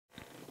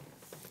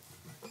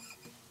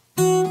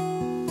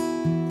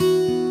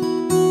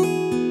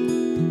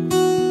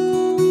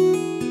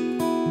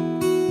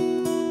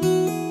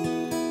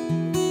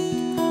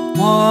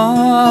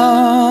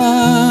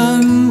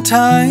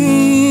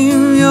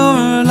time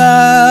your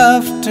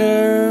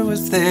laughter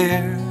was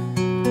there.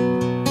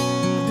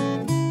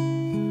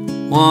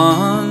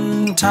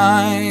 One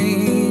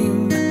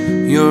time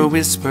your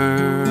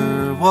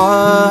whisper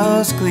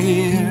was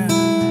clear.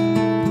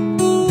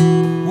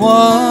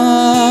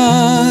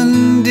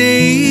 One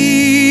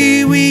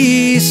day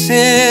we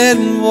said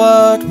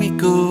what we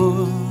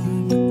could.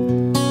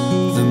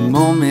 The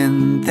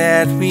moment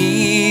that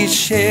we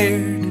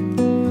shared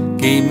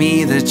gave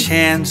me the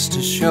chance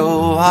to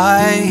show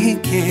I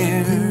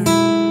cared.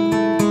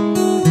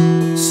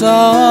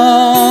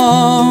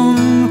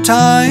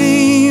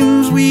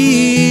 Sometimes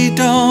we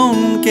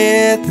don't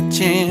get the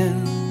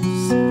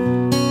chance,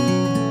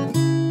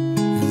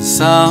 and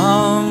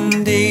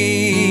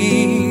someday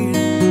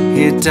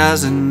it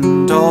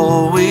doesn't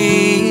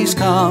always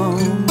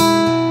come.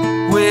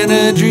 When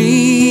a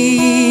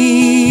dream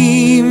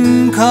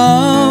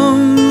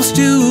comes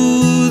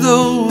to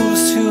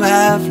those who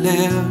have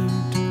lived,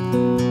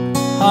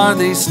 are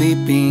they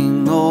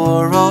sleeping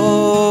or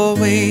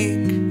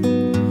awake?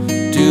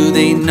 Do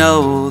they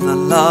know the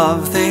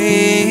love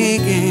they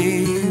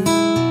gave?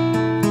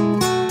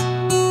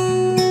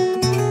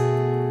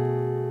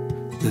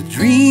 The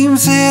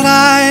dreams that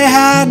I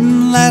had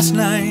last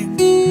night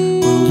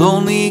will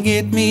only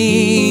get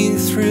me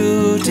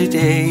through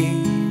today.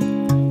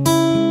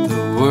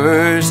 The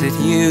words that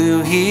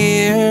you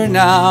hear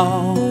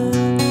now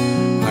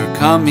are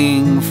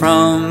coming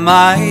from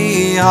my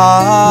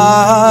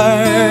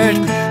heart.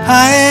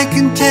 I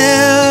can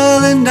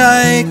tell and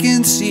I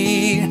can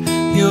see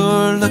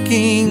you're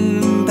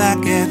looking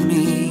back at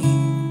me.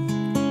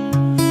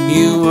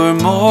 You were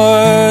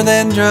more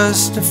than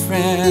just a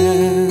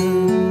friend.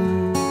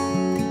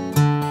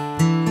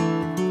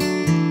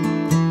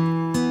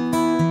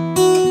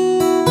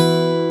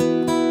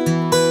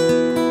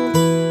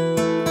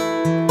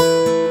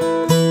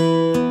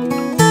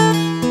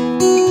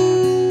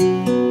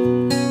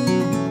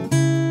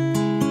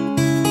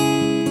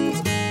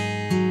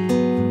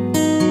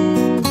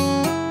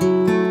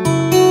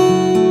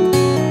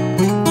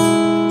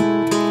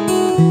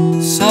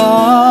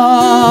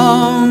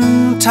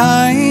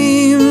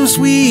 Sometimes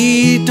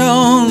we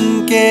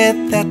don't get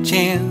that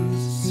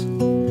chance,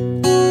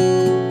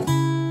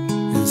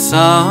 and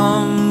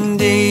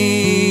someday,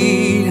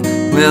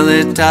 well,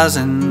 it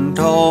doesn't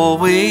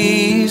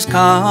always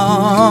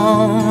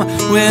come.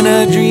 When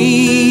a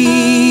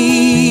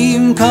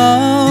dream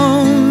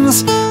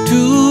comes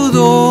to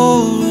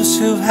those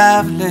who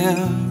have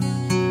lived,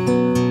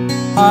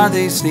 are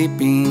they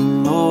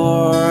sleeping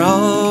or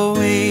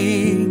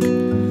awake?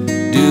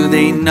 Do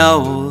they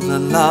know the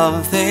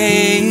love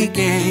they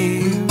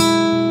gave?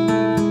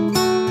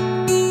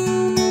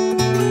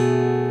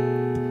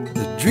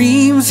 The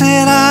dreams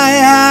that I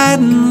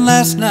had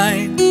last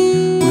night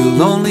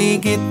will only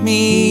get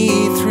me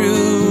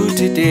through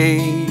today.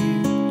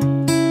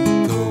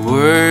 The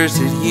words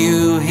that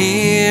you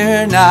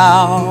hear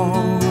now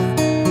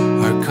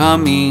are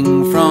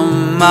coming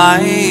from my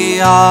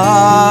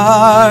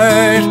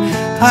heart.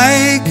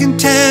 I can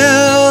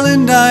tell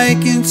and I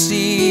can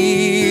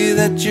see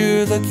that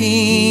you're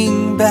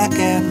looking back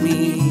at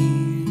me.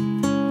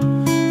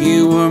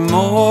 You were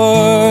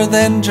more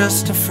than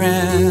just a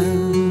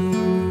friend.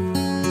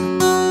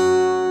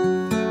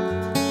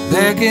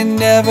 There can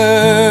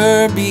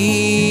never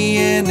be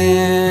an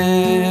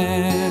end.